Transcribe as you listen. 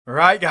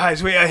Right,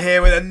 guys, we are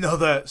here with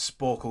another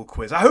Sporcle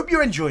Quiz. I hope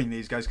you're enjoying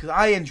these, guys, because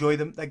I enjoy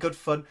them. They're good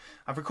fun.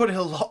 I've recorded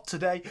a lot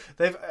today.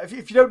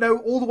 If you don't know,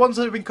 all the ones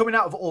that have been coming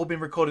out have all been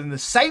recorded in the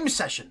same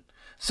session.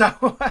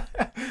 So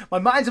my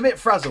mind's a bit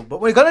frazzled, but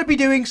we're going to be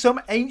doing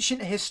some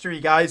ancient history,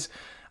 guys.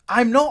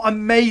 I'm not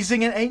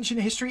amazing at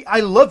ancient history.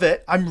 I love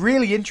it. I'm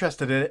really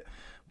interested in it,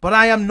 but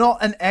I am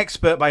not an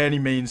expert by any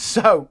means.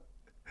 So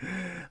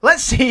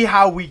let's see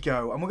how we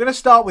go. And we're going to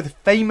start with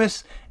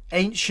famous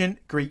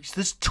ancient Greeks.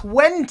 There's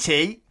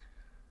 20.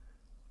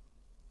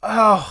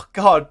 Oh,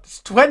 God,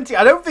 it's 20.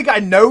 I don't think I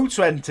know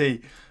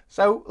 20.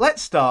 So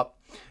let's start.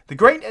 The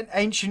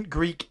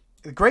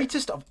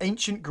greatest of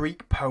ancient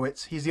Greek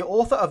poets. He's the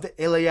author of the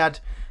Iliad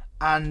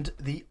and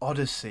the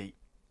Odyssey.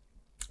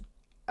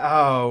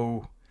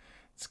 Oh,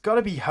 it's got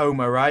to be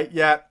Homer, right?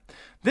 Yeah.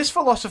 This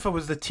philosopher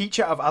was the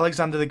teacher of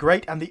Alexander the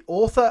Great and the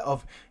author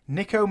of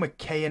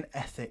Nicomachean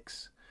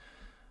Ethics.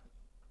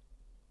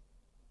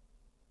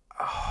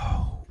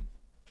 Oh,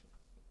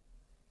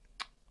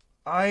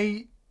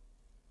 I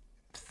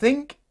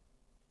think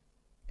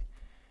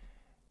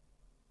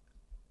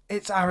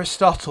it's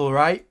Aristotle,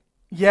 right?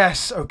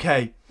 Yes,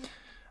 okay.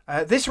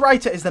 This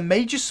writer is the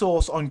major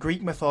source on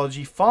Greek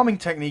mythology, farming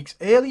techniques,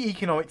 early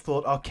economic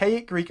thought,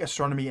 archaic Greek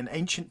astronomy, and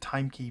ancient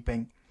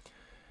timekeeping.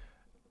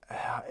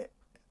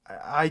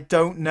 I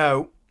don't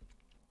know.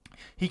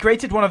 He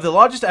created one of the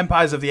largest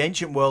empires of the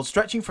ancient world,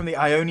 stretching from the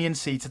Ionian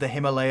Sea to the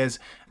Himalayas,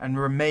 and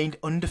remained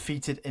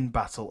undefeated in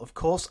battle. Of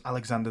course,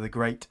 Alexander the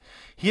Great.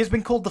 He has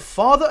been called the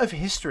father of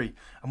history,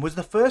 and was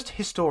the first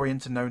historian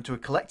known to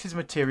collect his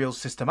materials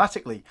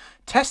systematically,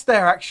 test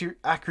their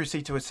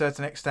accuracy to a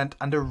certain extent,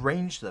 and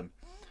arrange them.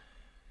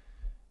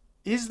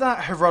 Is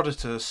that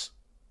Herodotus?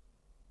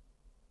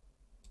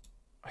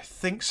 I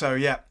think so,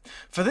 yeah.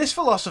 For this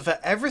philosopher,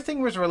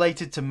 everything was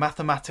related to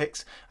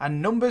mathematics,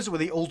 and numbers were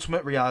the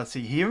ultimate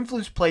reality. He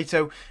influenced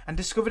Plato and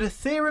discovered a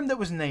theorem that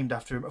was named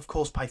after him. Of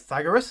course,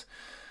 Pythagoras.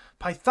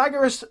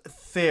 Pythagoras'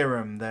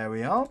 theorem, there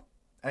we are.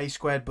 A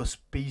squared plus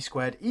b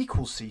squared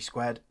equals c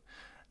squared.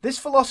 This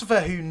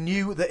philosopher who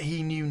knew that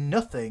he knew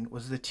nothing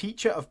was the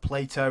teacher of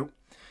Plato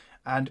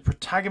and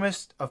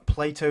protagonist of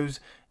Plato's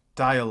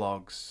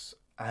dialogues.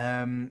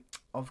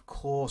 Of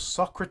course,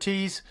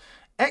 Socrates,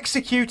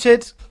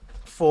 executed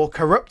for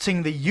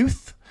corrupting the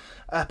youth,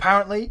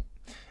 apparently.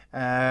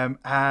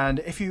 And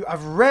if you,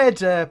 I've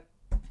read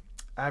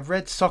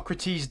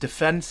Socrates'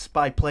 Defense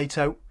by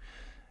Plato.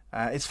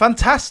 It's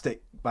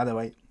fantastic, by the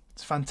way.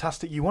 It's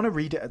fantastic. You want to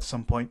read it at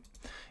some point.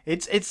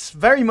 It's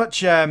very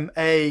much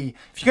if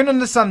you can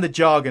understand the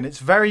jargon, it's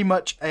very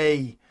much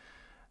a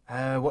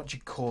what do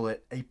you call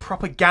it? A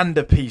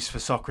propaganda piece for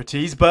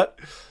Socrates, but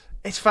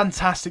it's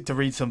fantastic to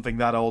read something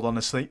that old,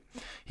 honestly.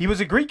 He was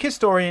a Greek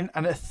historian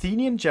and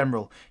Athenian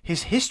general.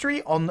 His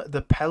history on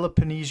the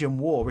Peloponnesian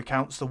War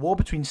recounts the war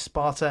between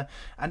Sparta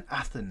and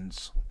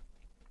Athens.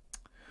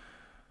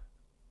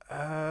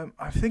 I'm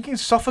thinking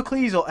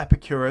Sophocles or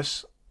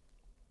Epicurus.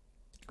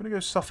 I'm going to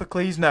go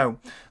Sophocles. No.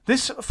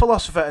 This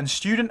philosopher and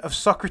student of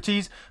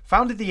Socrates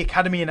founded the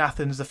Academy in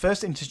Athens, the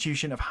first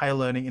institution of higher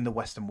learning in the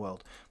Western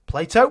world.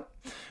 Plato,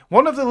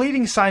 one of the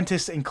leading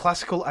scientists in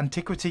classical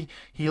antiquity,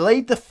 he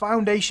laid the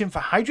foundation for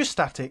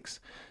hydrostatics,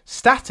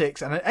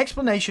 statics, and an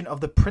explanation of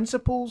the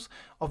principles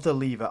of the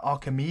lever.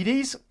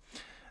 Archimedes,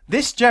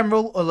 this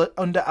general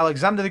under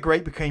Alexander the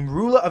Great, became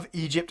ruler of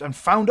Egypt and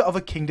founder of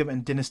a kingdom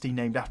and dynasty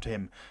named after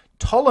him.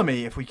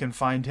 Ptolemy, if we can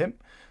find him.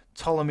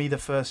 Ptolemy the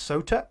First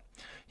Soter.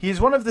 He is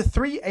one of the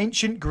three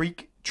ancient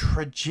Greek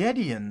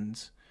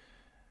tragedians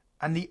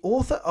and the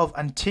author of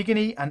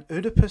Antigone and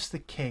Oedipus the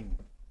King.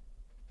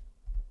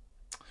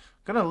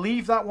 I'm going to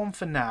leave that one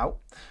for now.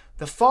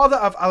 The father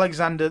of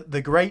Alexander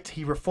the Great,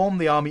 he reformed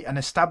the army and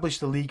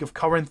established the League of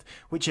Corinth,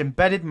 which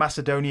embedded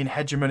Macedonian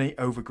hegemony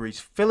over Greece.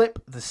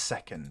 Philip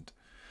II.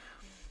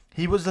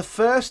 He was the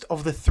first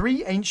of the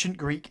three ancient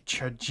Greek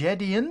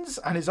tragedians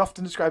and is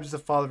often described as the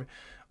father.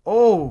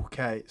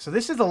 Okay, so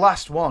this is the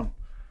last one.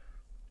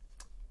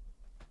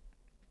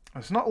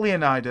 It's not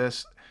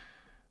Leonidas.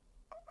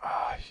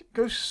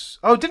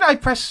 Didn't I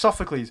press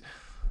Sophocles?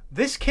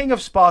 This king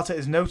of Sparta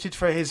is noted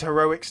for his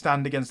heroic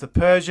stand against the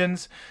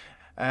Persians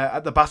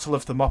at the Battle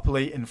of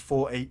Thermopylae in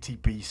 480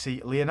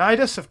 BC.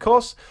 Leonidas, of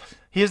course.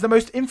 He is the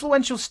most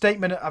influential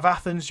statesman of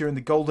Athens during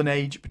the Golden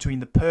Age between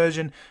the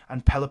Persian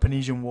and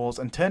Peloponnesian Wars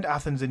and turned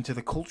Athens into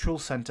the cultural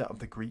centre of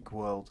the Greek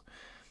world.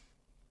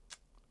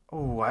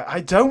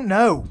 I don't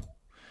know.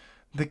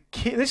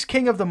 This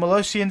king of the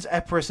Molossians,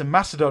 Epirus, and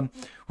Macedon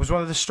was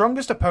one of the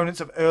strongest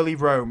opponents of early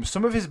Rome.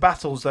 Some of his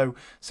battles, though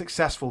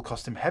successful,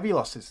 cost him heavy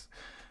losses.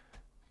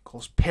 Of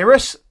course,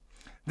 Pyrrhus.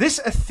 This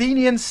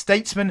Athenian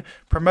statesman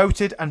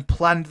promoted and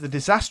planned the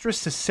disastrous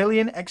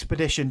Sicilian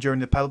expedition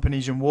during the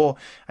Peloponnesian War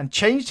and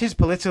changed his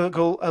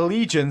political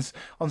allegiance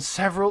on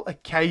several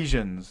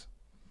occasions.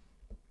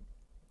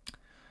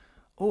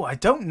 I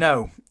don't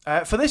know.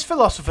 For this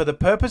philosopher, the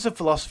purpose of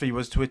philosophy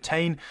was to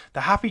attain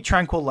the happy,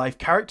 tranquil life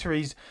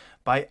characterized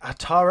by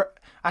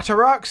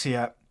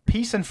ataraxia,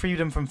 peace and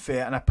freedom from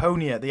fear, and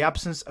aponia, the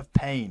absence of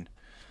pain.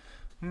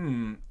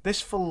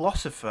 This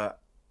philosopher,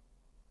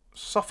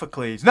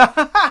 Sophocles.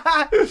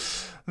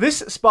 This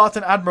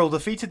Spartan admiral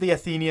defeated the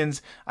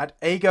Athenians at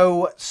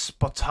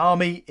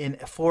Aegospotami in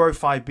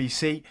 405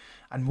 BC,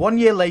 and 1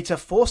 year later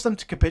forced them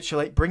to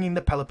capitulate, bringing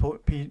the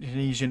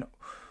Peloponnesian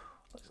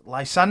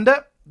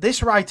Lysander.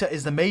 This writer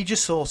is the major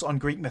source on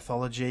Greek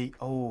mythology.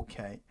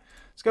 Okay.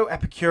 Let's go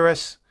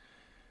Epicurus.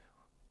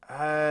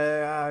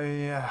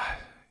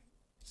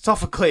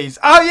 Sophocles.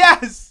 Oh,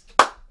 yes!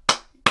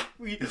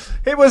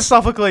 It was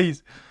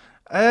Sophocles.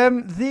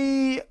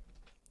 The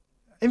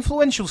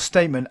influential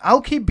statement,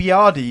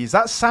 Alcibiades,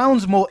 that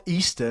sounds more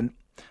Eastern.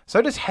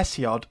 So does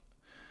Hesiod.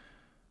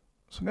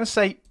 So I'm going to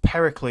say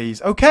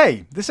Pericles.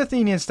 Okay, this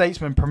Athenian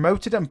statesman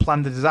promoted and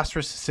planned the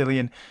disastrous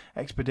Sicilian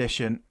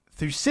expedition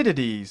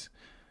Thucydides.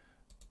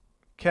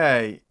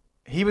 Okay,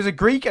 he was a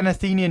Greek and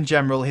Athenian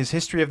general. His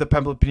history of the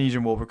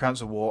Peloponnesian War recounts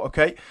the war.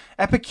 Okay,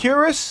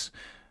 Epicurus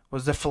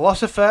was the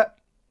philosopher.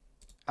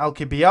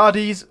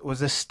 Alcibiades was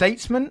the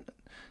statesman.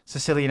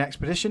 Sicilian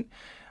expedition.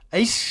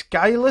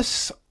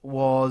 Aeschylus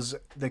was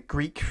the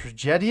Greek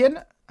tragedian,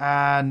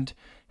 and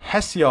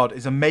Hesiod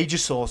is a major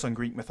source on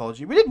Greek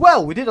mythology. We did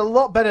well. We did a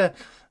lot better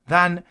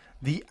than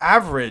the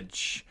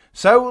average.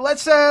 So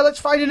let's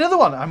find another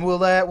one, and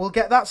we'll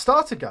get that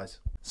started, guys.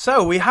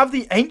 So we have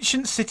the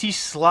ancient city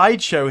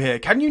slideshow here.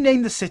 Can you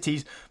name the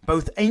cities,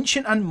 both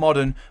ancient and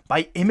modern,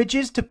 by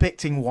images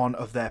depicting one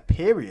of their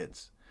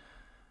periods?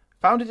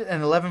 Founded in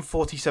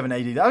 1147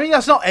 AD. I mean,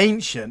 that's not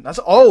ancient. That's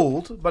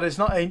old, but it's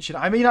not ancient.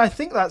 I mean, I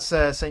think that's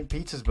St.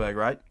 Petersburg,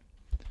 right?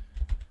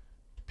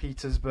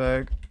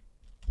 Petersburg.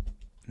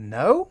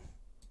 No?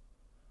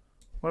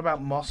 What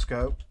about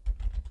Moscow?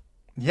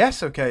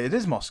 Yes, okay, it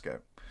is Moscow.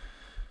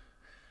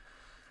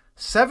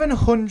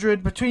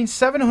 700, between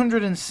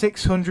 700 and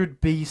 600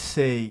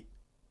 BC.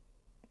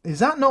 Is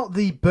that not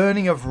the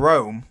burning of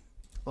Rome?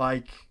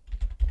 Like,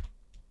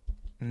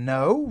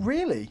 no,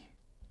 really?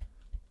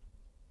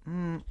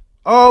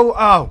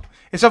 Oh,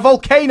 it's a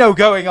volcano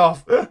going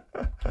off. There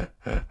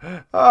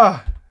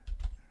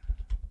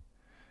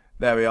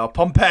we are,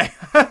 Pompeii.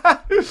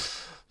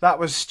 That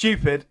was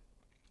stupid.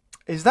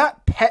 Is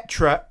that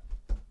Petra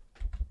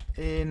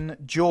in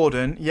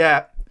Jordan?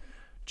 Yeah.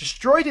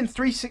 Destroyed in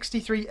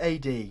 363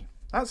 AD.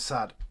 That's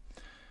sad.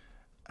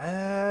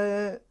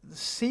 The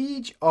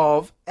Siege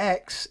of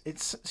X.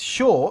 It's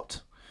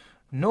short.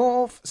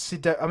 North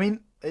Sidon. I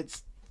mean,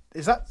 is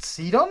that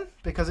Sidon?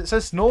 Because it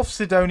says North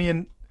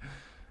Sidonian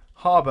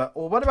Harbour.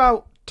 Or what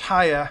about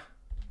Tyre?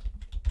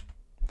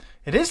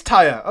 It is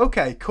Tyre.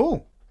 Okay,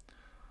 cool.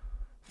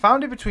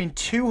 Founded between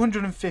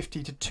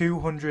 250 to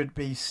 200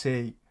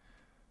 BC.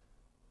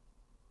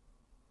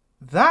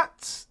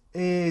 That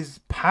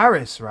is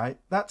Paris, right?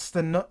 That's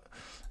the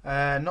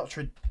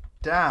Notre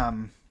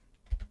Dame.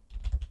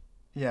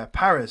 Yeah,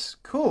 Paris.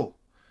 Cool.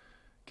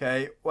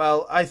 Okay,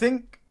 well, I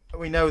think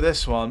we know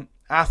this one.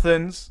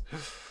 Athens.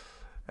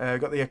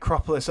 Got the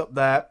Acropolis up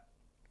there.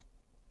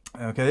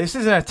 Okay, this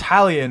is an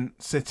Italian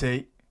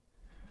city.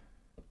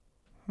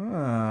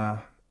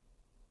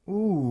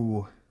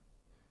 Ooh.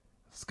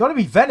 It's got to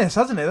be Venice,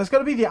 hasn't it? That's got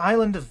to be the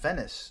island of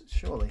Venice,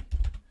 surely.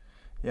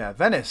 Yeah,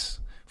 Venice.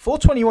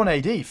 421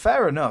 AD,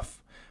 fair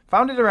enough.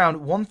 Founded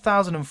around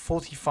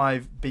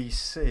 1045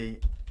 BC. I'm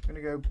going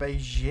to go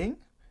Beijing.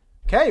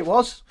 Okay, it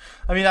was.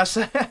 I mean, that's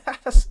the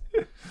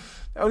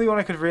only one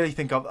I could really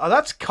think of. Oh,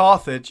 that's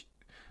Carthage.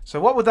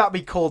 So what would that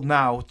be called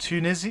now?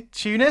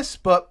 Tunis?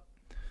 But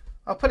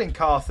I'll put in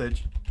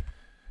Carthage.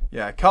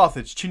 Yeah,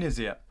 Carthage,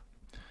 Tunisia.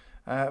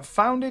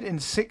 Founded in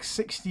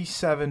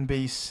 667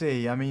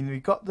 BC. I mean,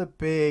 we've got the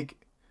big...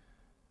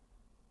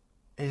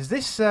 Is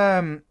this...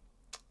 I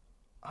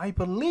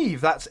believe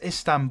that's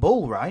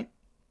Istanbul, right?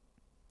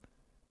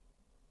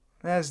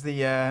 There's the...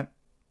 yeah,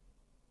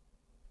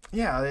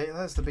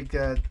 there's the big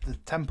the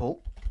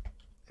temple.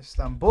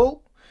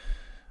 Istanbul.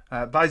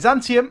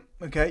 Byzantium.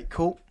 Okay,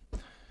 cool.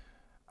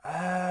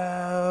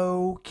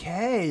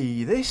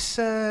 Okay, this...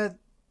 is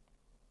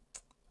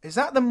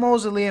that the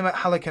mausoleum at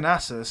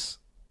Halicarnassus?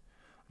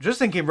 I'm just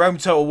thinking Rome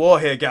Total War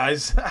here,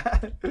 guys.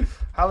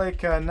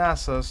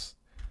 Halicarnassus.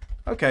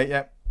 Okay,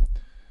 yeah.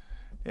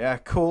 Yeah,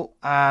 cool.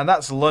 And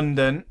that's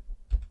London,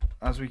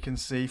 as we can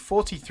see.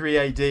 43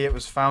 AD it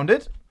was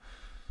founded.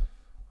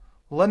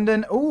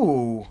 London,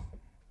 ooh.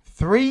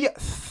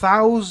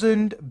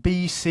 3000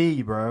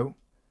 BC, bro.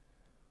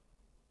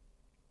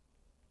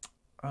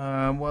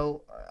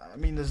 Well, I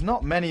mean, there's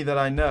not many that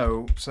I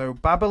know. So,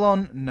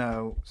 Babylon,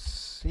 no.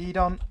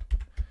 Sidon.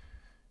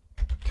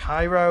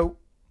 Cairo.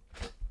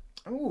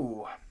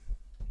 Ooh.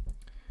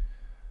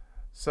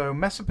 So,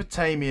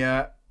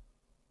 Mesopotamia.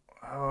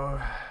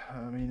 Oh,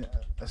 I mean,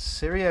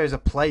 Assyria is a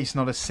place,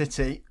 not a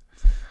city.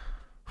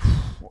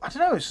 I don't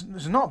know.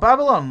 It's not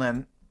Babylon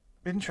then.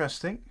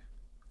 Interesting.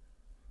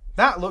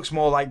 That looks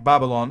more like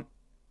Babylon.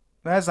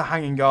 There's the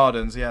Hanging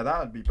Gardens. Yeah, that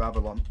would be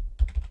Babylon.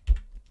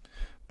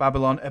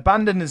 Babylon.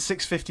 Abandoned in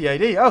 650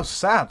 AD. Oh,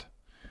 sad.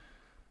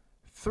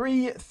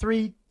 Founded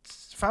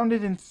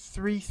in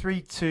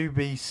 332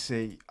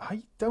 BC.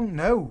 I don't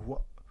know.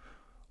 What?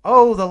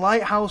 Oh, the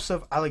Lighthouse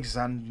of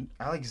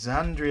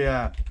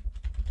Alexandria.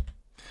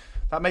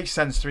 That makes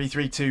sense,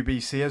 332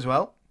 BC as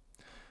well.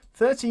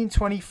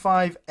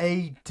 1325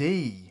 AD.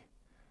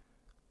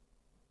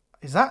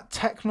 Is that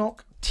Technoc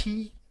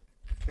Titlan?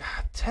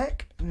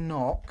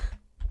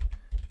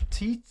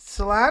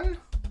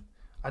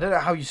 I don't know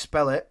how you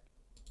spell it.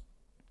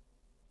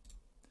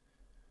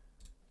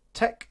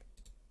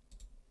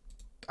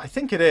 I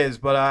think it is,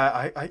 but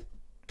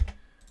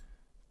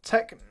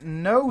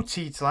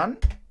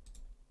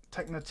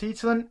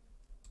Technotitlan.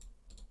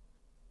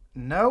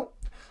 No.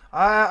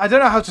 I don't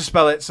know how to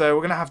spell it, so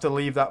we're going to have to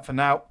leave that for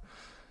now.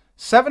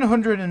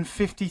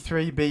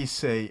 753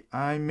 BC.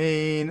 I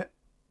mean,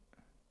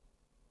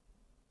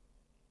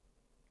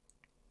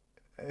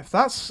 if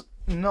that's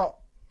not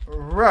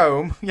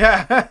Rome,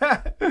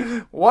 yeah.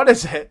 What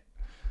is it?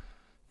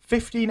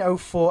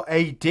 1504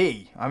 AD.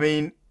 I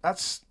mean,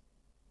 it's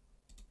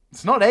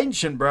not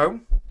ancient, bro.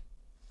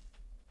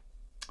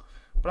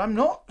 But I'm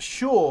not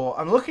sure.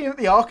 I'm looking at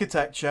the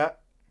architecture.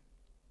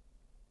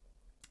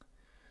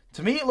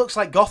 To me, it looks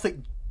like Gothic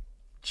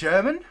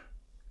German.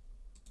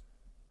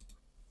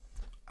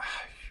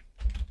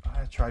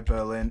 I try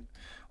Berlin.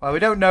 Well, we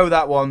don't know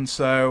that one,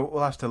 so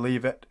we'll have to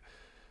leave it.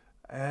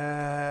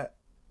 Well,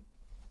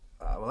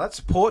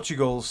 that's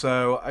Portugal.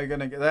 So I'm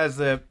gonna. There's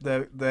the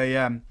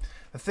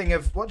thing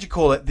of, what do you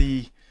call it?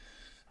 The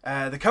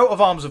coat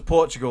of arms of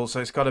Portugal. So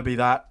it's got to be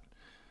that.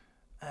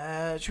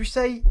 Should we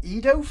say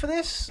Edo for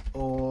this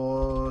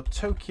or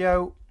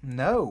Tokyo?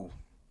 No.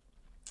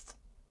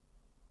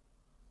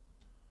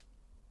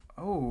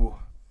 Oh.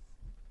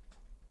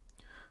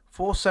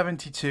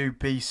 472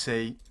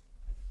 BC.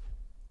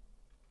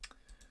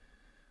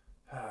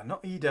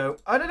 Not Edo.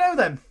 I don't know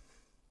then.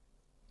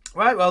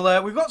 Right,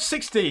 well, we've got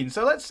 16,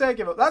 so let's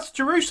give up. That's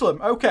Jerusalem.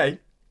 Okay.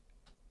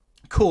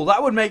 Cool,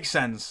 that would make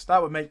sense.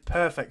 That would make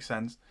perfect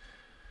sense.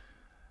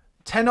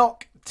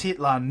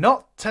 Tenochtitlan,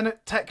 not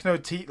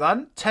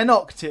Technotitlan.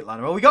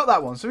 Tenochtitlan. Well, we got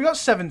that one, so we got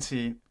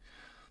 17.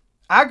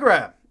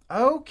 Agra.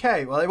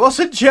 Okay, well, it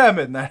wasn't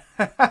German then.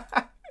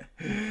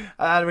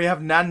 And we have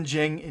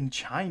Nanjing in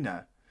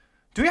China.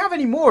 Do we have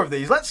any more of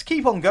these? Let's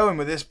keep on going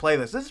with this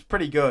playlist. This is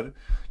pretty good.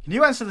 Can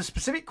you answer the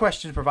specific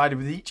questions provided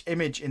with each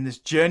image in this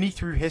journey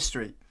through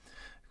history?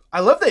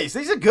 I love these.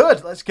 These are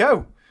good. Let's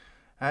go.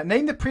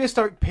 Name the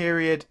prehistoric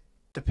period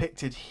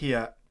depicted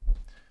here.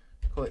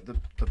 Call it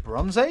the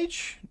Bronze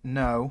Age?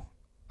 No.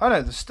 Oh,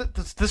 no.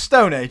 The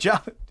Stone Age.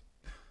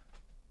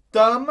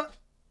 Dumb.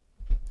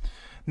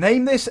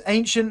 Name this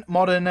ancient,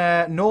 modern,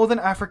 northern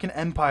African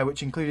empire,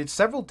 which included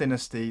several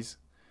dynasties.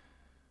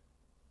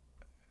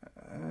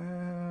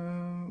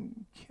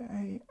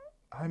 Okay.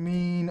 I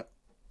mean,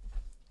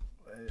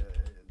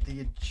 the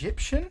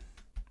Egyptian?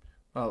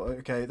 Oh,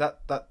 okay.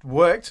 That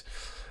worked.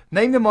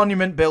 Name the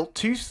monument built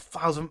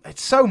 2000.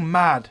 It's so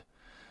mad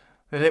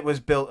that it was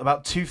built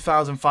about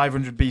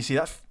 2500 BC.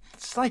 That's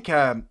like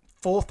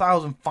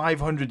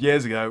 4,500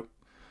 years ago.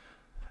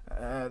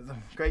 The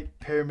Great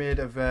Pyramid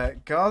of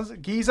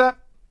Giza.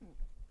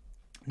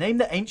 Name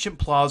the ancient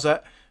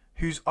plaza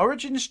whose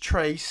origins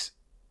trace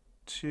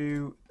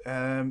to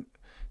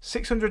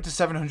 600 to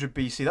 700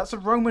 BC. That's a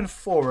Roman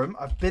Forum.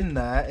 I've been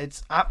there.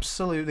 It's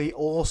absolutely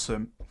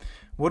awesome.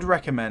 Would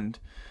recommend.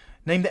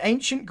 Name the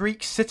ancient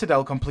Greek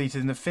citadel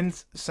completed in the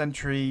 5th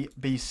century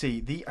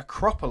BC. The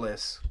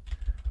Acropolis.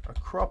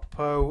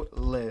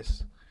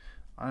 Acropolis.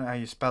 I don't know how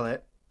you spell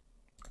it.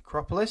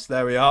 Acropolis.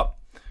 There we are.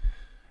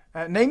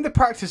 Name the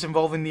practice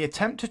involving the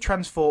attempt to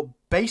transform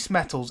base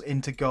metals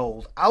into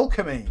gold.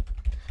 Alchemy.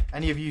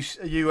 Any of you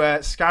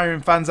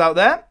Skyrim fans out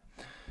there?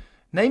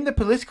 Name the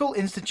political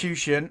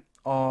institution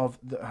of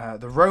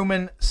the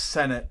Roman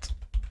Senate.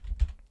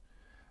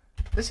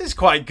 This is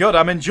quite good.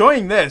 I'm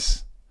enjoying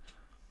this.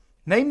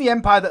 Name the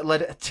empire that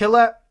led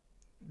Attila,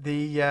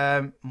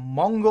 the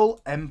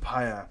Mongol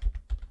Empire.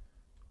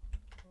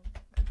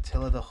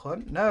 Attila the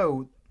Hun?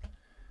 No.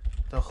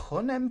 The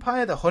Hun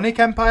Empire? The Hunnic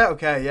Empire?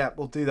 Okay, yeah,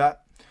 we'll do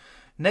that.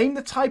 Name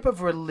the type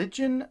of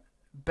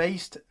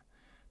religion-based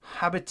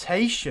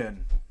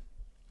habitation.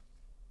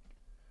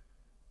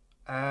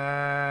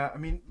 I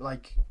mean,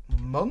 like,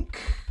 monk?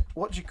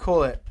 What do you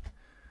call it?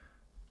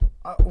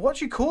 What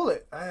do you call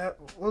it?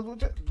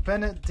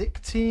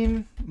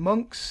 Benedictine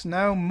monks?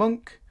 No,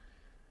 monk.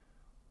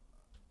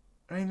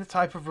 Name the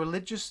type of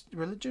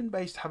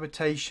religion-based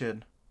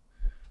habitation.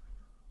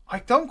 I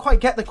don't quite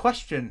get the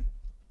question.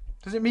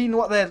 Does it mean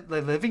what they're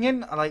living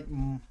in? Like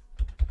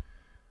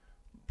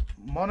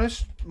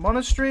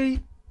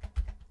monastery?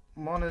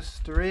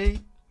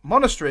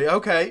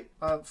 Okay,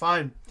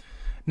 fine.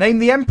 Name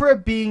the emperor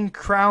being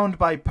crowned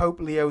by Pope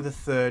Leo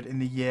III in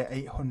the year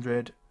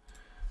 800.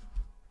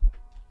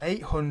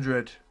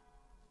 800.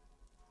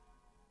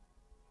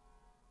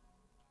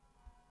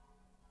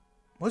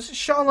 Was it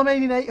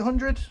Charlemagne in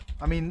 800?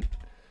 I mean,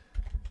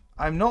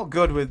 I'm not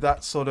good with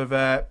that sort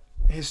of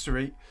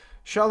history.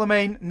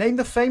 Charlemagne. Name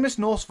the famous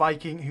Norse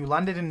Viking who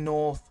landed in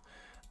North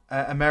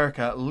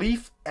America.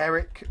 Leif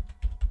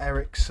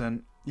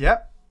Erikson.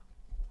 Yep.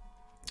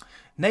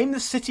 Name the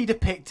city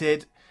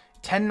depicted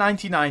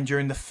 1099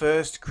 during the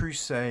First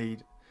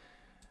Crusade.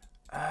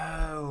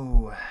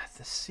 Oh,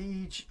 The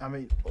siege. I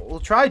mean,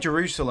 we'll try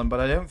Jerusalem, but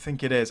I don't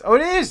think it is. Oh,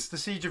 it is the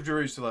Siege of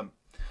Jerusalem.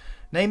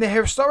 Name the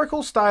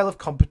historical style of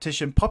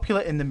competition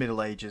popular in the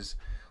Middle Ages.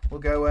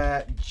 We'll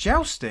go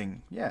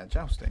jousting. Yeah,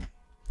 jousting.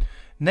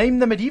 Name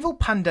the medieval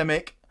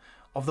pandemic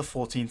of the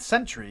 14th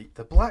century.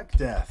 The Black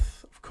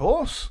Death, of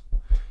course.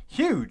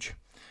 Huge.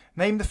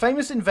 Name the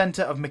famous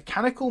inventor of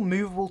mechanical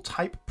movable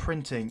type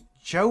printing.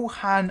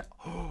 Johann.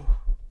 Oh.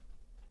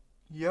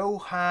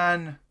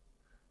 Johann.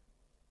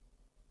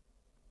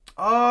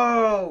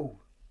 Oh.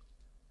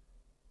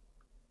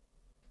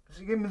 Does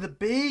he give me the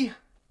B?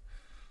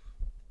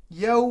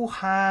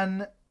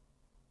 Johann.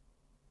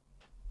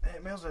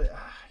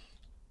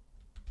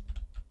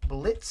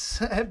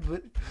 Blitz.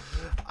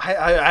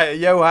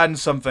 Johann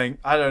something.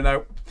 I don't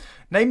know.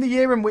 Name the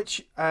year in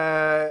which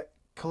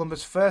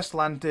Columbus first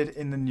landed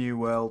in the New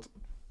World.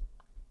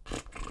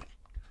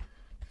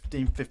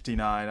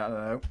 1559. I don't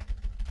know.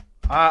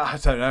 I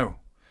don't know.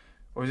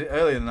 Or was it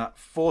earlier than that?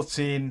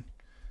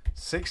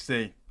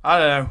 1460. I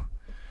don't know.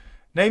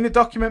 Name the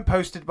document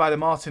posted by the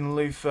Martin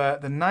Luther.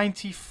 The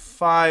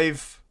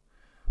 95.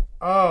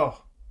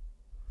 Oh.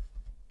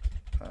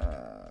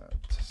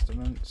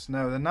 Testaments.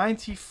 No, the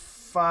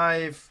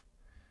 95.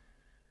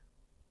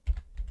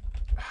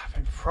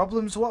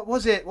 Problems. What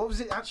was it? What was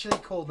it actually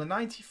called? The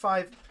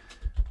 95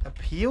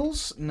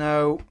 appeals?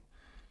 No.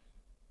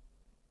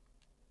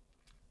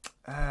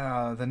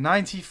 The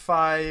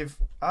 95.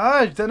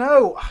 I don't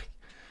know.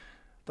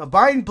 The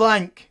mind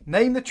blank.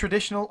 Name the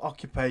traditional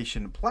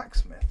occupation.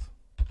 Blacksmith.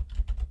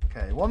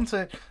 Okay, want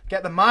to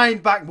get the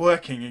mind back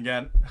working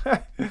again.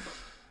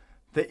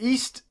 The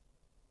East.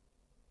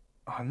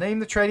 Oh, name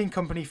the trading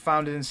company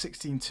founded in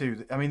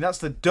 1602. I mean, that's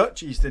the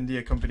Dutch East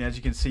India Company, as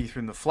you can see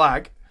from the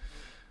flag.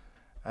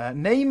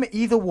 Name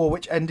either war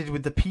which ended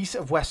with the Peace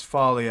of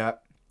Westphalia.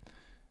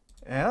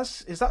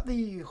 Is that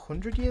the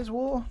 100 Years'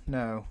 War?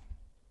 No.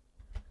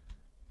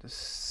 The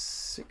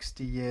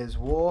 60 Years'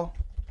 War.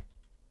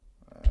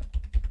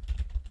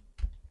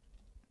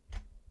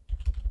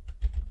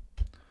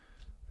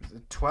 Is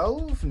it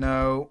 12?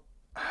 No.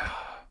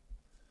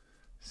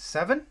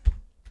 7?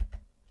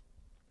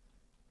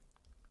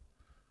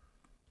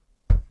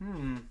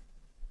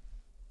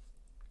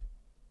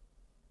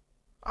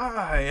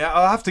 Yeah,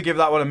 I'll have to give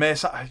that one a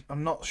miss.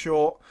 I'm not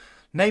sure.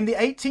 Name the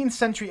 18th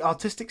century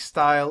artistic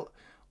style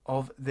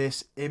of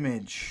this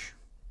image.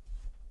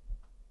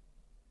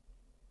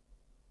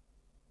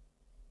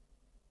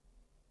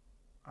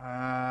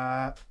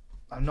 I'm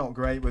not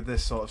great with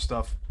this sort of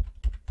stuff.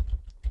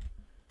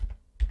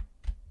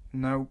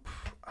 Nope.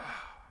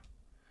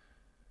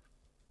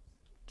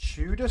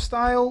 Tudor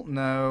style?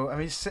 No. I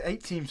mean, it's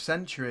 18th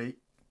century.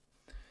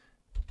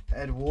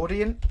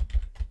 Edwardian.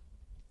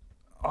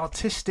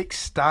 Artistic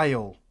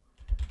style.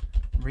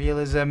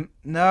 Realism.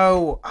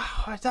 No.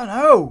 I don't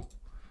know.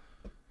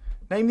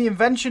 Name the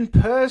invention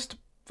first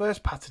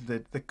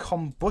patented. The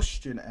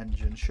combustion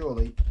engine,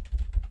 surely.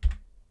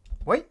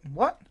 Wait,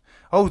 what?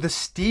 Oh, the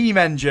steam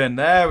engine.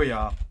 There we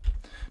are.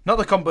 Not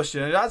the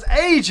combustion engine. That's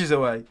ages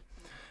away.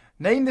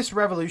 Name this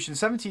revolution.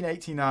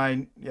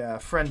 1789. Yeah,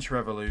 French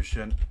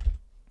Revolution.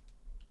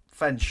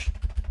 French.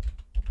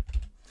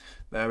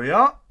 There we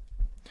are.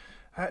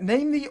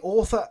 Name the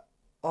author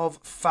of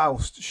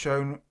Faust,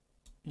 shown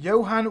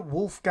Johann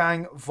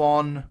Wolfgang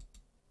von...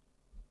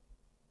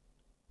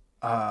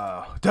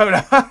 don't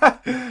know.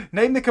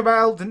 Name the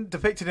canal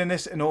depicted in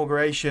this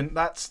inauguration.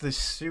 That's the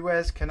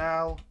Suez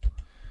Canal.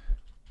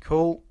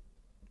 Cool.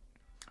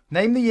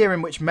 Name the year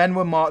in which men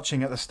were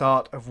marching at the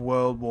start of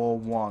World War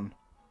One.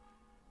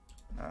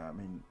 I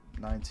mean,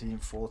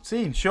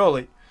 1914,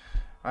 surely.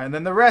 And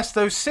then the rest,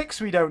 those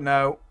 6 we don't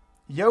know.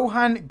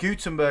 Johann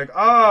Gutenberg.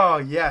 Oh,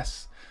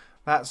 yes.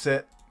 That's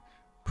it.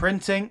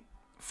 Printing.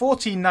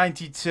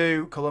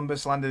 1492,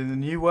 Columbus landed in the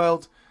New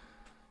World.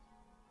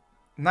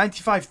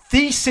 95,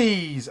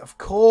 Theses, of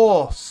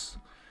course.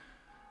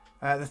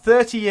 The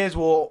 30 Years'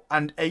 War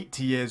and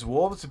 80 Years'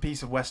 War was a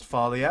piece of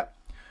Westphalia.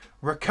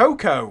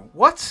 Rococo.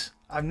 What?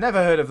 I've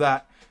never heard of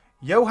that.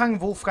 Johann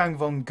Wolfgang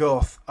von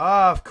Goethe.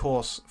 Ah, of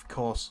course, of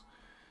course.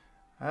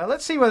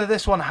 Let's see whether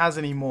this one has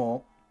any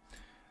more.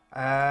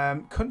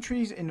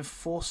 Countries in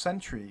 4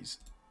 centuries.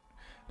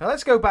 Now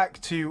let's go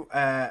back to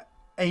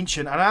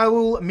ancient, and I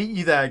will meet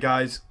you there,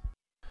 guys.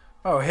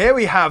 Oh, here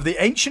we have the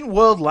ancient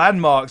world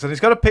landmarks, and it's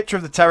got a picture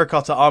of the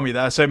terracotta army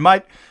there, so it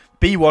might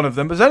be one of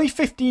them. There's only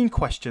 15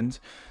 questions,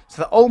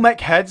 so the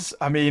Olmec heads,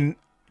 I mean,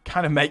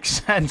 kind of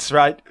makes sense,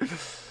 right?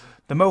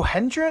 The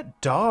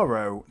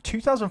Mohenjo-Daro,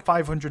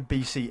 2500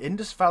 BC,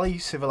 Indus Valley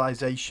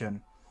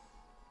Civilization.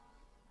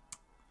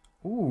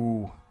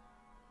 Ooh.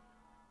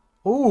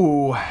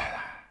 Ooh.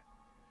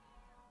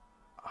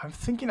 I'm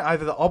thinking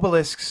either the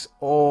obelisks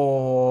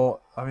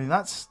or... I mean,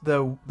 that's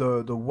the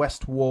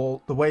West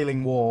Wall, the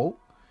Wailing Wall.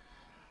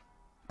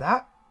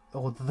 That,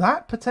 or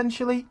that,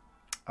 potentially.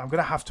 I'm going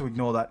to have to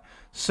ignore that.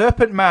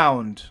 Serpent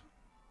Mound.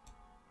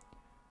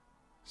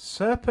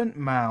 Serpent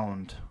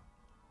Mound.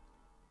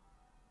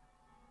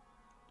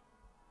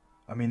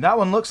 I mean, that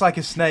one looks like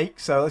a snake,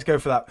 so let's go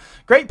for that.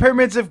 Great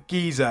Pyramids of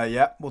Giza.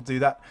 Yeah, we'll do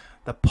that.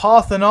 The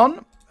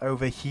Parthenon.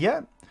 over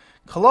here.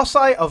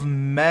 Colossi of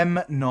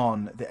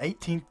Memnon, the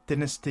 18th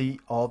dynasty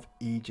of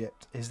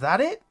Egypt. Is that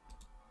it?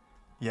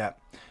 Yeah.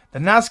 The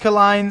Nazca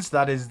lines,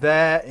 that is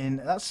there in...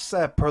 That's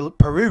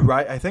Peru,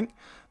 right, I think.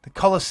 The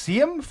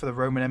Colosseum for the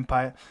Roman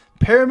Empire.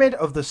 Pyramid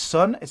of the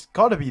Sun. It's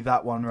got to be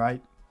that one,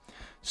 right?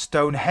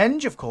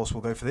 Stonehenge, of course,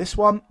 we'll go for this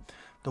one.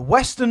 The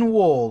Western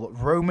Wall,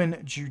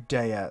 Roman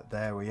Judea.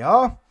 There we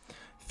are.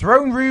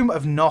 Throne Room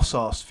of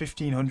Knossos,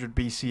 1500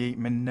 BCE,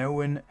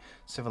 Minoan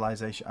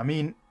civilization. I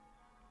mean,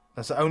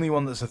 that's the only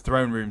one that's a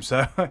throne room,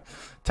 so...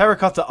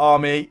 Terracotta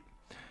Army.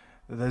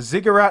 The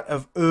Ziggurat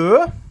of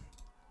Ur.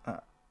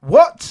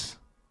 What?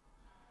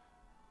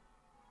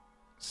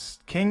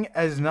 King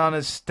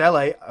Esnana's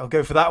Stele. I'll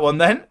go for that one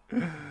then.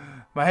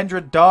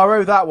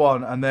 Mahenjo-Daro, that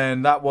one. And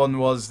then that one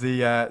was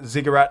the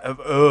Ziggurat of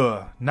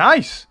Ur.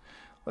 Nice.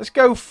 Let's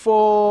go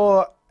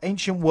for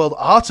Ancient World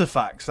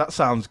Artifacts. That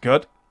sounds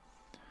good.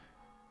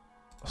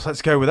 So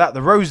let's go with that.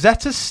 The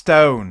Rosetta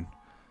Stone.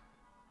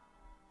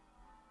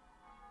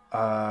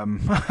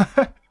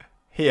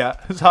 Here.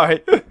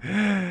 Sorry.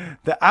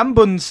 The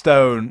Ambon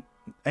Stone.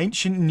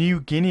 Ancient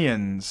New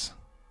Guineans.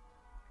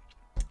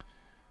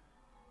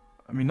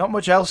 I mean, not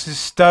much else is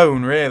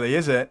stone, really,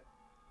 is it?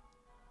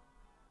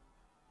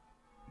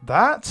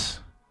 That?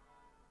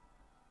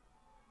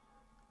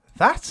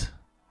 That?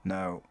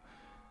 No.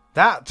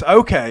 That.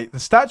 Okay. The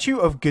Statue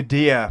of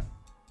Gudea.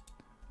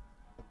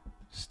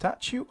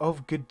 Statue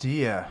of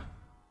Gudea.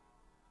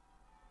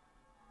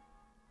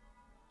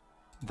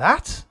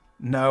 That?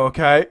 No,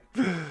 okay.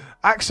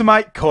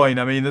 Axumite coin.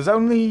 I mean, there's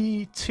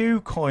only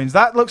 2 coins.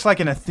 That looks like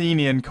an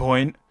Athenian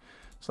coin.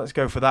 So let's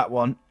go for that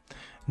one.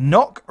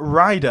 Knock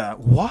Rider.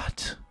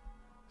 What?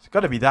 It's got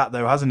to be that,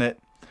 though, hasn't it?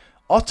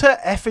 Otter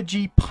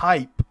Effigy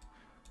Pipe.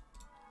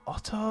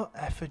 Otter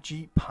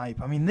Effigy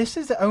Pipe. I mean, this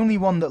is the only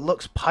one that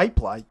looks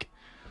pipe-like.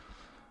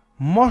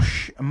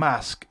 Mosh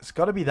Mask. It's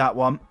got to be that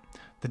one.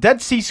 The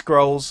Dead Sea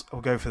Scrolls.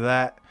 We'll go for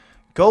that.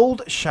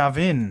 Gold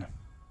Shavin.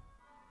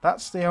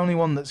 That's the only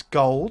one that's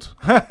gold.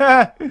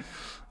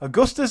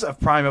 Augustus of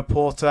Prima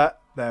Porta.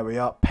 There we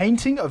are.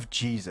 Painting of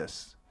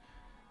Jesus.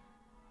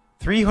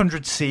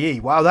 300 CE.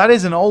 Wow, that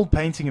is an old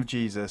painting of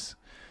Jesus.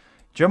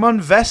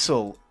 Jomon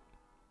Vessel.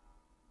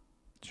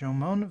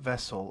 Jomon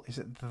Vessel. Is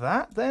it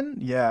that then?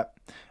 Yeah.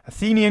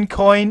 Athenian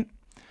coin.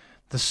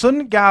 The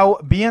Sun Gao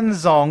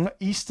Bianzong.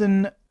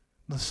 Eastern.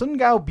 The Sun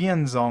Gao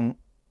Bianzong.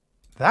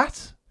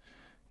 That?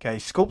 Okay,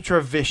 Sculpture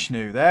of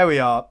Vishnu. There we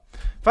are.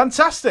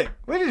 Fantastic.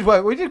 We did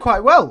well. We did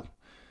quite well.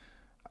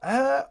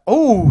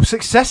 Oh,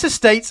 Successor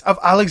States of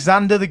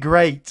Alexander the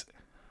Great.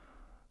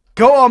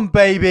 Go on,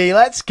 baby.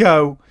 Let's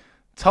go.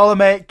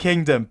 Ptolemaic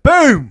Kingdom.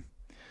 Boom.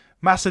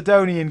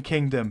 Macedonian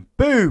Kingdom.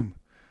 Boom.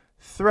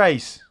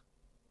 Thrace.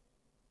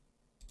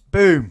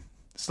 Boom.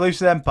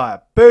 Seleucid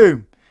Empire.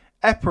 Boom.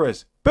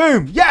 Epirus.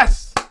 Boom.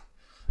 Yes.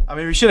 I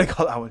mean, we should have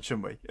got that one,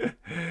 shouldn't we?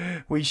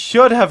 We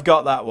should have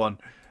got that one.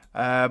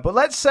 But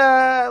let's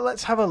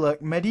have a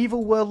look.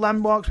 Medieval world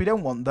landmarks. We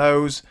don't want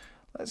those.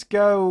 Let's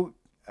go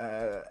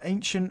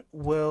ancient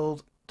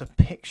world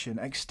depiction.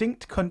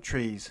 Extinct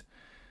countries.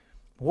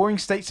 Warring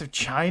states of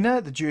China.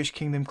 The Jewish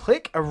kingdom.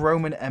 Click a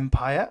Roman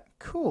Empire.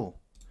 Cool.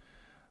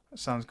 That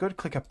sounds good.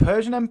 Click a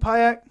Persian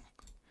Empire.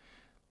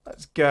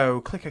 Let's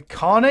go. Click a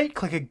Khanate.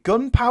 Click a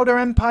Gunpowder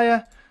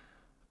Empire.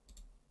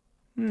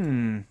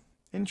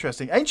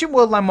 Interesting. Ancient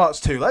world landmarks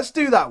 2. Let's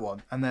do that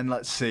one. And then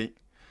let's see.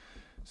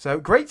 So,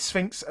 Great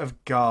Sphinx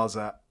of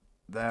Gaza.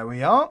 There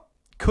we are.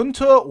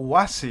 Kuntur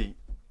Wasi.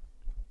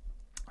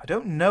 I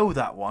don't know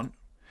that one.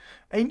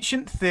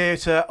 Ancient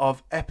Theatre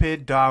of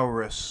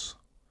Epidaurus.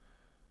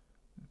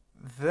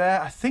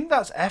 There. I think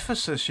that's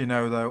Ephesus, you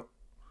know, though.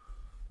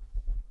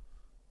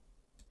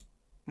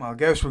 Well, I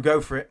guess we'll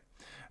go for it.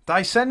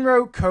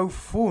 Daisenro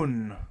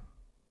Kofun.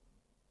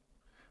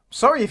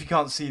 Sorry if you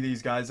can't see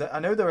these guys. I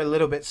know they're a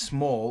little bit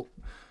small.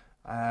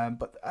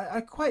 But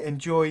I quite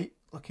enjoy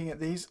looking at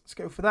these. Let's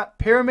go for that.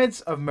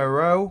 Pyramids of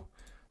Meroe.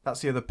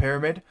 That's the other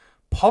pyramid.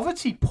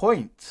 Poverty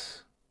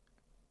Point.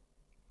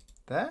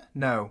 There?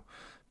 No.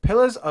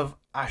 Pillars of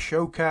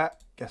Ashoka.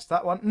 Guess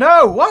that one.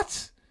 No!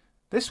 What?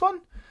 This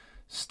one?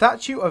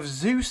 Statue of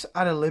Zeus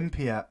and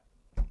Olympia.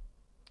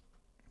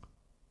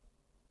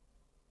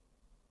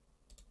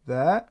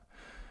 There.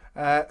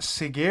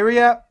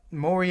 Sigiriya.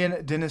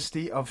 Mauryan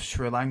dynasty of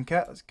Sri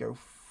Lanka. Let's go.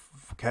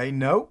 Okay,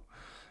 no.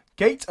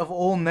 Gate of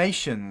All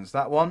Nations.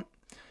 That one.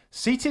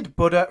 Seated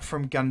Buddha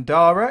from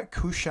Gandhara,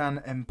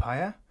 Kushan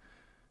Empire.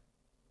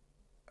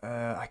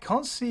 I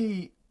can't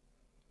see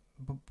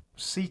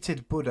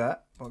Seated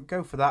Buddha, but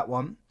go for that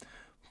one.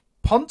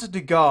 Pont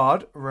de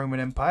Garde, Roman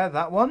Empire,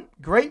 that one.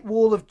 Great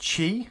Wall of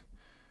Chi.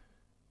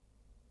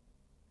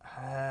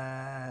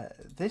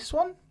 This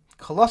one.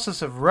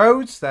 Colossus of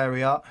Rhodes, there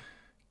we are.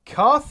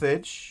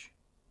 Carthage.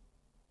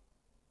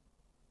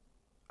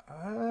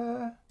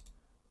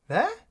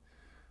 There.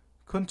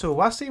 Kuntur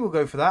Wasi, we'll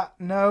go for that.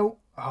 No.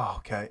 Oh,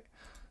 okay.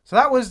 So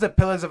that was the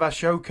Pillars of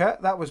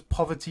Ashoka. That was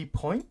Poverty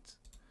Point.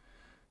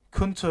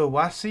 Kuntur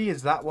Wasi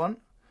is that one.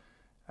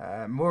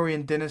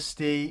 Mauryan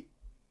Dynasty.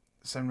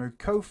 Senro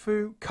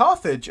Kofu.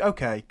 Carthage.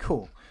 Okay,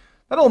 cool.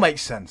 That all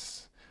makes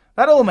sense.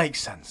 That all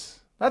makes sense.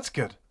 That's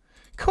good.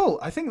 Cool.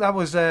 I think that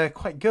was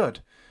quite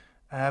good.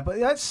 But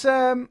let's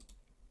go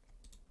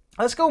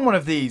on one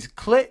of these.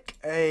 Click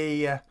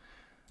a.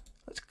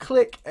 Let's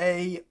click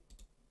a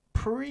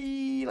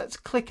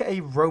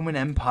Roman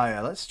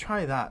Empire. Let's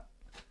try that.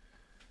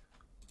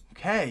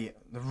 Okay,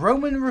 the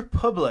Roman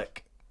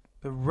Republic.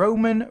 The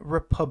Roman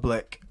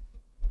Republic.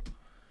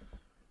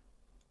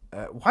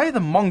 Why are the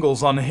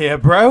Mongols on here,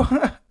 bro?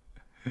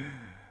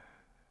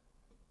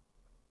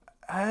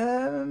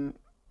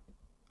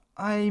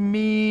 I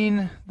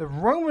mean, the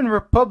Roman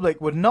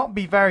Republic would not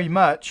be very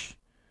much.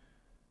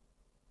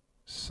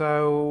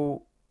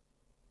 So,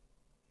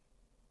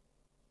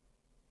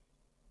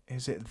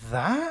 is it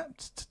that?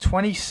 To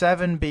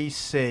 27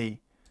 BC?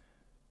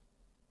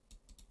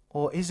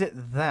 Or is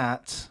it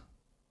that?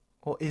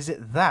 Or is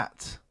it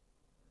that?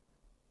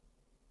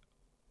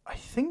 I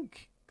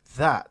think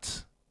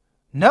that.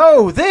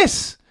 No,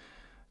 this!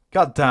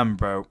 God damn,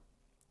 bro.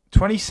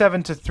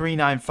 27 to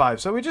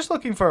 395. So we're just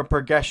looking for a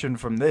progression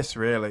from this,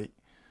 really.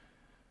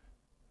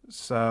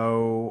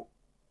 So,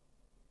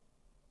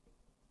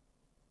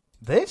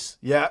 this?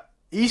 Yeah.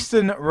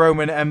 Eastern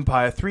Roman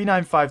Empire,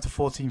 395 to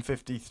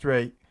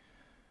 1453.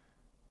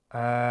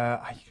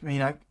 I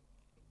mean,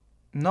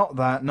 not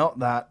that, not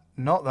that,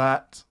 not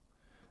that,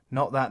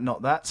 not that,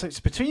 not that. So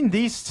it's between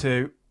these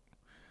two.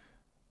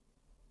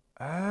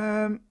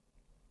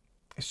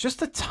 It's just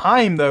the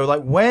time, though.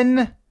 Like,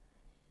 when...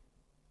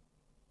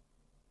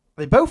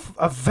 They both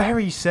are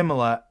very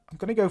similar. I'm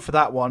going to go for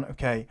that one.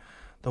 Okay.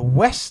 The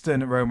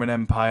Western Roman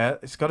Empire.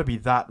 It's got to be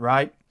that,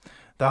 right?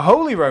 The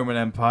Holy Roman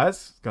Empire.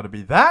 It's got to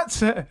be that.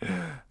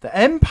 The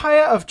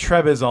Empire of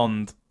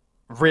Trebizond.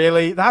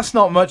 Really? That's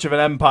not much of an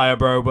empire,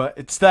 bro, but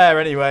it's there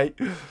anyway.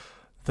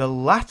 The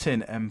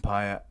Latin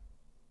Empire.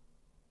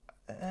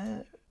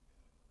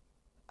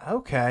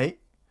 Okay.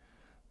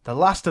 The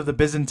last of the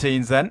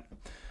Byzantines, then.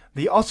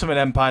 The Ottoman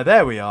Empire.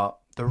 There we are.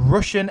 The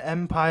Russian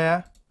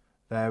Empire.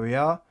 There we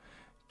are.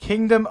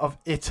 Kingdom of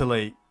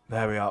Italy.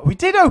 There we are. We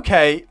did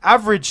okay.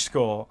 Average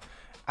score.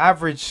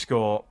 Average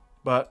score.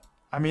 But,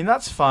 I mean,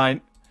 that's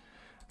fine.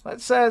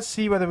 Let's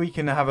see whether we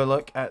can have a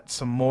look at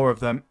some more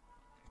of them.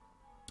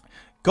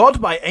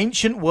 God by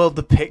ancient world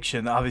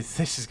depiction. I mean,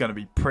 this is going to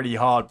be pretty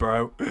hard,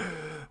 bro.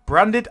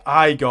 Branded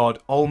eye god.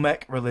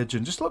 Olmec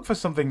religion. Just look for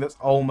something that's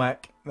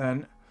Olmec,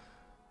 then.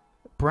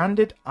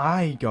 Branded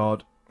eye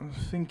god. I'm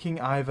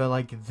thinking either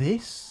like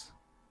this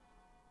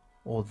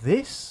or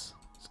this.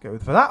 Let's go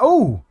for that.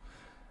 Oh!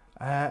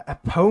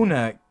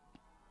 Epona.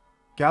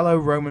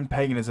 Gallo-Roman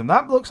paganism.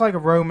 That looks like a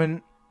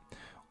Roman...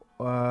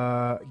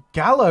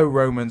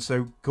 Gallo-Roman,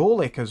 so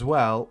Gallic as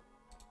well.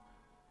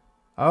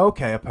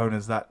 Okay,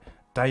 Epona's that.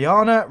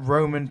 Diana,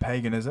 Roman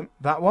paganism.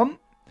 That one.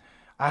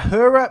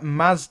 Ahura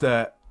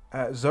Mazda,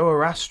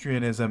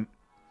 Zoroastrianism.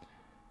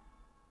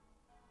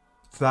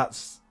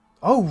 That's...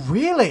 Oh,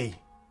 really?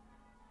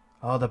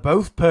 Oh, they're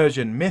both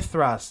Persian.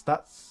 Mithras.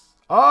 That's...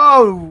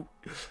 Oh,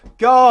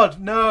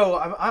 God, no.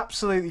 I'm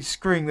absolutely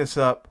screwing this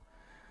up.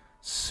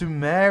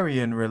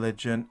 Sumerian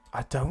religion.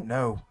 I don't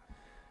know.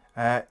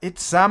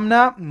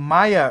 Itzamna,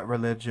 Maya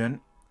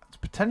religion. It's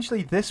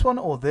potentially this one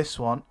or this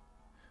one.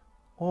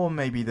 Or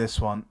maybe this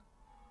one.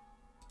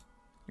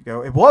 There we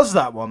go. It was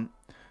that one.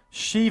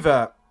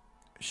 Shiva.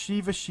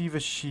 Shiva, Shiva,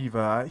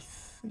 Shiva. I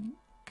think.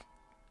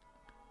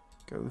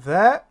 Go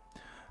there.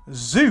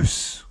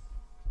 Zeus.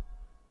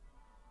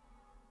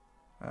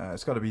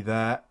 It's got to be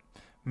there.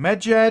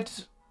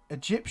 Medjed.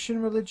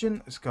 Egyptian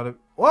religion. It's got to...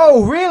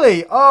 Whoa,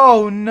 really?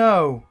 Oh,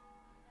 no.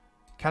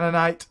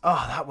 Canaanite.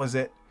 Oh, that was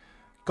it.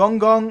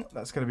 Gong.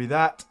 That's going to be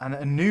that. And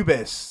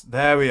Anubis.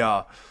 There we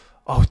are.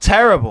 Oh,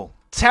 terrible.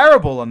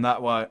 Terrible on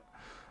that one.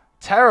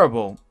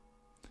 Terrible.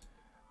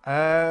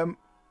 Why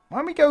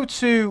don't we go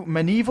to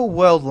medieval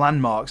world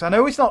landmarks? I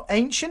know it's not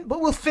ancient, but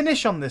we'll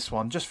finish on this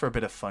one just for a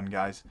bit of fun,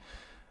 guys.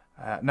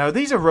 No,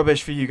 these are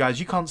rubbish for you guys.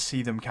 You can't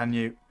see them, can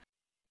you?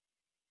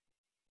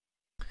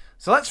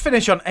 So let's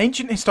finish on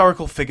ancient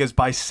historical figures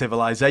by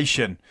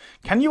civilization.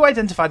 Can you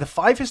identify the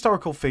 5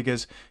 historical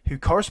figures who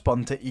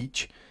correspond to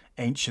each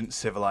ancient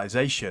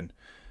civilization?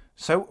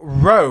 So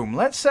Rome.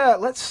 Let's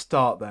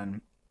start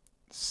then.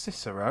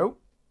 Cicero,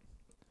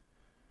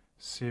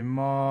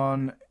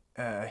 Simon,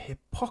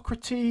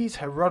 Hippocrates,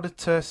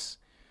 Herodotus,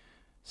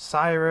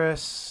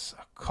 Cyrus.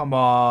 Come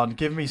on,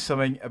 give me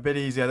something a bit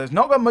easier. There's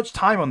not got much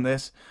time on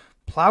this.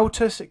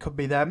 Plautus, it could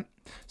be them.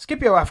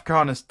 Scipio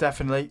Africanus,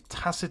 definitely.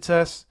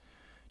 Tacitus,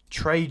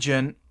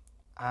 Trajan,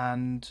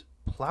 and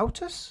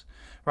Plautus.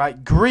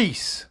 Right,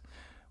 Greece.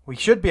 We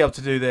should be able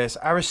to do this.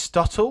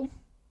 Aristotle,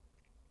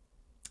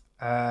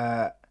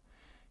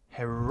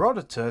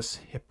 Herodotus,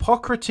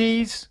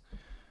 Hippocrates.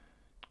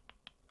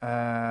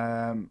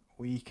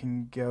 We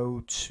can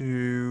go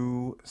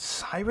to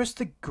Cyrus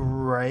the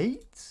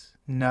Great.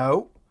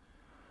 No.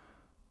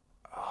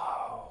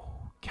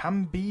 Oh,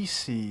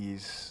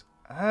 Cambyses.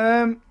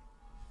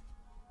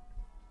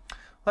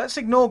 Let's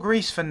ignore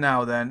Greece for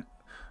now then.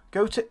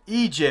 Go to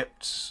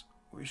Egypt.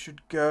 We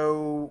should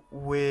go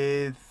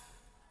with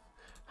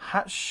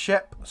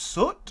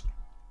Hatshepsut.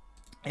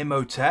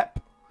 Imhotep.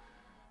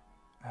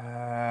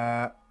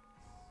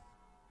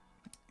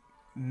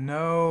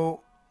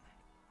 No.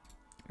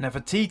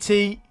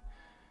 Nefertiti.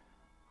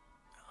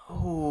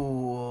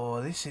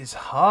 Oh, this is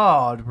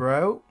hard,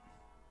 bro.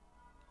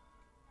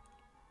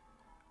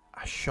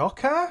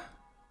 Ashoka?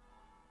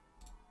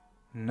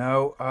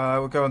 No.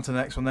 We'll go on to the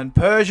next one then.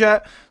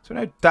 Persia. So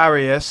we know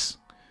Darius.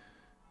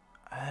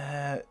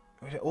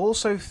 We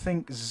also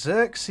think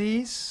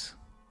Xerxes.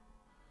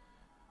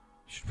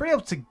 Should be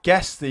able to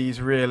guess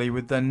these really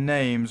with their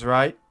names,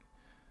 right?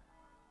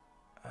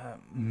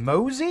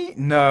 Mosey?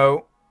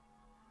 No.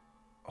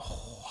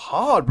 Oh,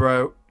 hard,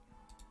 bro.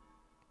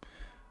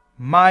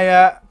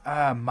 Maya.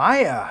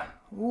 Maya.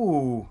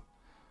 Ooh.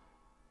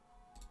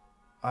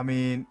 I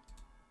mean,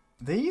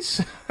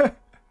 these?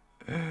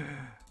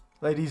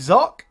 Lady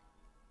Zoc?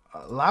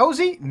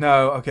 Lousy?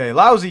 No. Okay,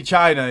 lousy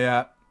China,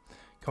 yeah.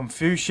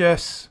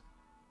 Confucius.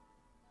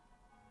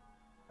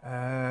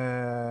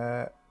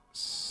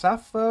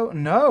 Sappho?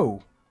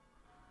 No.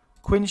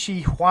 Qin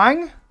Shi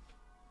Huang?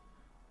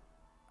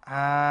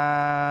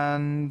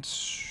 And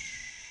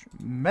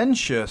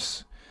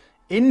Mencius.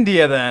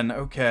 India then.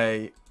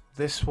 Okay.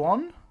 This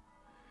one.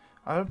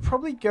 I would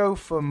probably go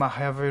for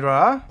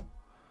Mahavira.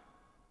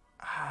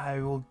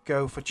 I will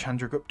go for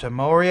Chandragupta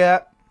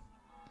Maurya.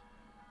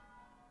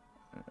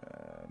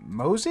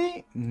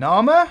 Mosey?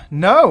 Nama?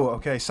 No.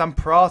 Okay,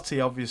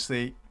 Samprati,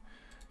 obviously.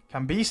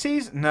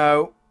 Cambyses?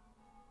 No.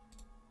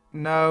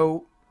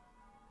 No.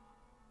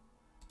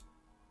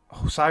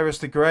 Cyrus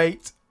the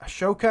Great.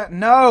 Ashoka?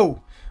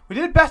 No. We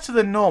did better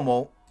than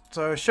normal.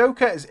 So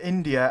Ashoka is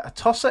India.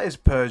 Atossa is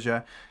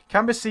Persia.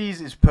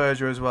 Cambyses is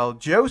Persia as well.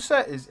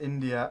 Josa is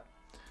India.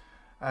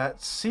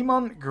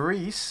 Simon,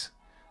 Greece.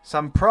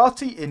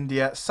 Samprati,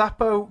 India.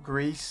 Sappho,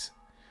 Greece.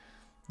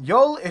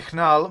 Yol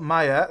Ichnal,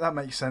 Maya, that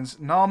makes sense.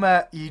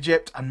 Nama,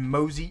 Egypt, and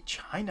Mosey,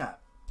 China.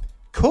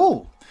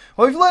 Cool.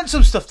 Well, we've learned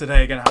some stuff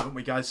today again, haven't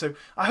we, guys? So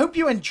I hope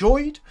you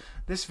enjoyed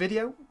this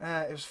video.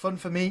 It was fun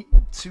for me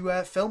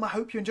to film. I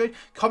hope you enjoyed.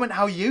 Comment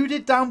how you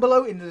did down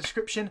below in the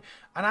description.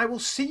 And I will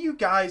see you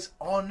guys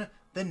on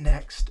the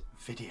next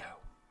video.